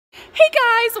Hey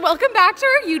guys, welcome back to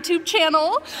our YouTube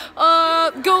channel.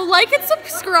 Go like and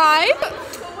subscribe.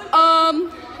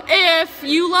 If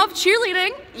you love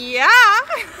cheerleading, yeah.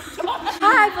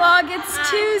 Hi vlog, it's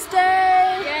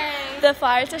Tuesday. Yay. The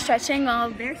flyers are stretching while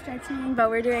they're stretching, but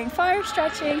we're doing fire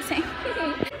stretching.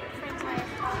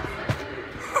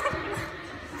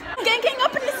 Ganking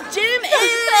up in this gym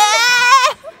is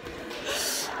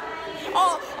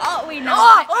we know.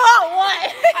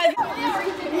 What?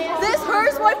 This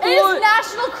hurts my foot. It is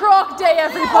National Croc Day,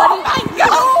 everybody.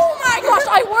 Oh my gosh,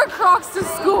 I wore Crocs to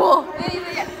school.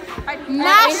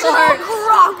 National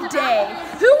Croc Day.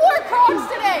 Who wore Crocs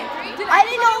today? I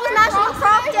didn't know it was National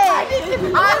Croc Day.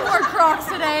 I wore Crocs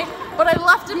today, but I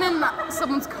left them in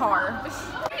someone's car.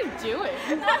 What are you doing?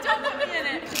 Don't put me in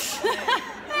it.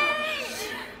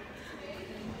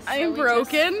 I'm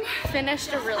broken.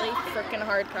 Finished a really freaking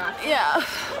hard craft. Yeah.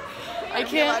 I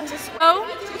can't. Oh.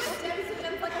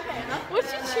 What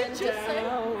did you just say?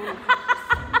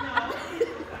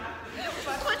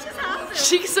 What just happened?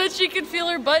 She said she could feel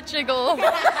her butt jiggle.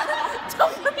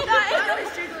 Don't put me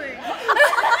that jiggling.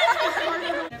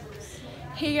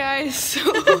 Hey guys, so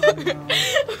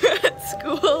we're at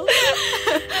school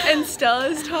and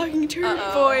Stella's talking to her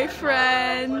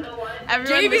boyfriend.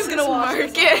 Everyone JV's gonna watch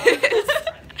Marcus.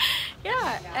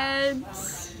 Yeah, and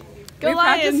go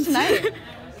Lions tonight.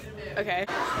 Okay.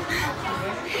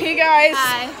 Hey guys.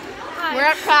 Hi. We're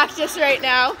at practice right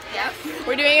now. Yep.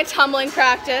 We're doing a tumbling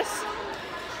practice.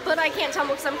 But I can't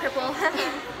tumble because I'm crippled.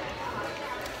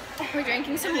 We're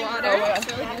drinking some water. Oh, yeah. It's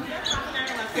really good.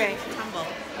 Okay. Tumble.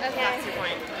 Okay. That's the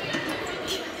point.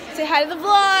 Say hi to the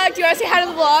vlog. Do you want to say hi to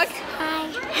the vlog? Hi.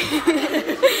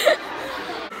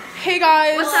 Hey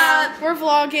guys. What's up? We're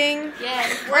vlogging. Yeah.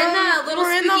 We're in the little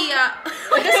spooky.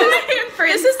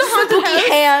 This is the haunted house.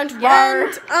 Hand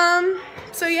And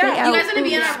so yeah. You guys gonna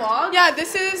be in our vlog? Yeah,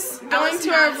 this is going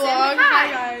to our vlog. Hi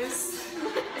guys.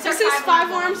 This is Five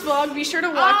Alarms vlog. Be sure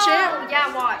to watch it.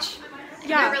 Yeah, watch.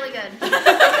 Yeah. They're really good.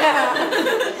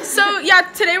 So yeah,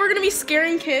 today we're gonna be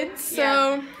scaring kids.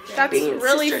 So that's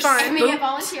really fun. And we get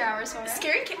volunteer hours for it.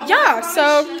 Scaring kids. Yeah.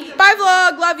 So bye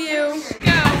vlog. Love you. Let's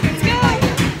go. Let's go.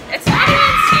 It's not even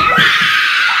scary.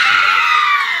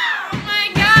 Oh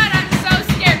my god, I'm so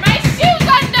scared. My shoes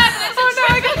undone. This is no, I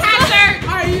got hazard.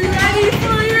 Are you ready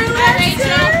for your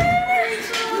lesson?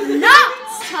 No.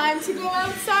 It's time to go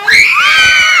outside.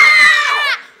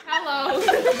 Hello.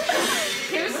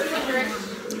 Here's the trick.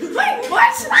 Wait,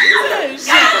 what?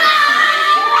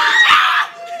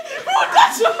 Oh,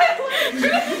 that's what I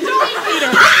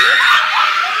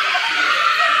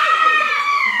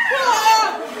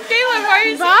Caitlin, why are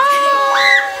you so Oh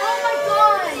my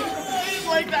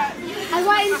god. like that? I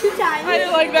went 2 times. I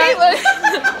didn't like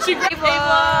that. She grabbed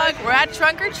vlog. We're at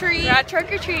Trunk or Treat. We're at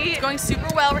Trunk or Treat. It's going super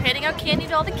well. We're handing out candy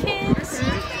to all the kids.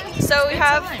 So we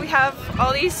have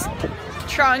all these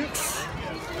trunks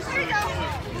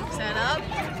set up.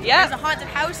 Yeah. There's a haunted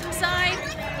house inside.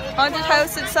 Haunted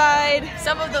house inside.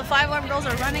 Some of the Five Alarm girls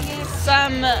are running it.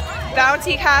 Some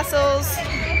bouncy castles.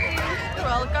 You're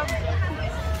welcome.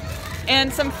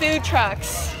 And some food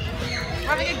trucks. We're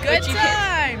having a good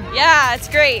time. Yeah, it's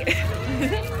great.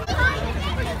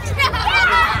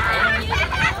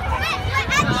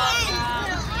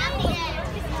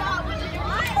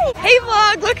 Hey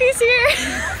vlog, look who's here.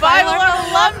 Five Alarm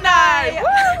alumni.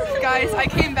 Guys, I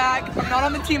came back. I'm not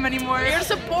on the team anymore. Here to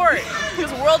support,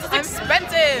 because world is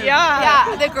expensive.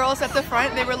 Yeah, the girls at the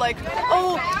front, they were like,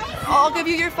 oh, I'll give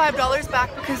you your $5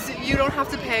 back because you don't have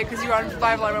to pay because you're on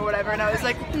Five Alarm or whatever. And I was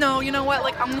like, no, you know what?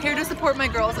 Like, I'm here to support my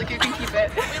girls. Like, you can keep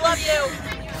it. We love you.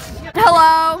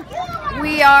 Hello.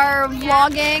 We are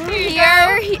vlogging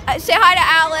here. Say hi to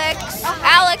Alex.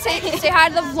 Alex, say hi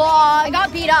to the vlog. I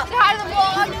got beat up. Say hi to the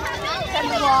vlog.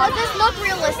 Does this look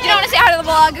realistic? You don't want to say hi to the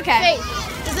vlog? Okay.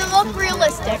 Does it look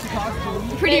realistic?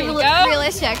 Pretty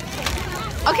realistic.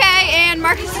 Okay, and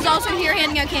Marcus is also here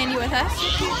handing out candy with us.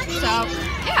 So,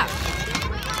 yeah.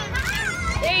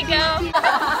 There you go.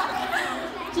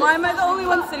 Why am I the only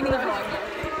one sitting in the vlog?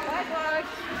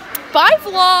 Bye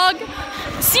vlog.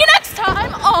 See you next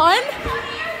time on.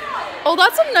 Oh,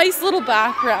 that's a nice little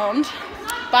background.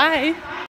 Bye.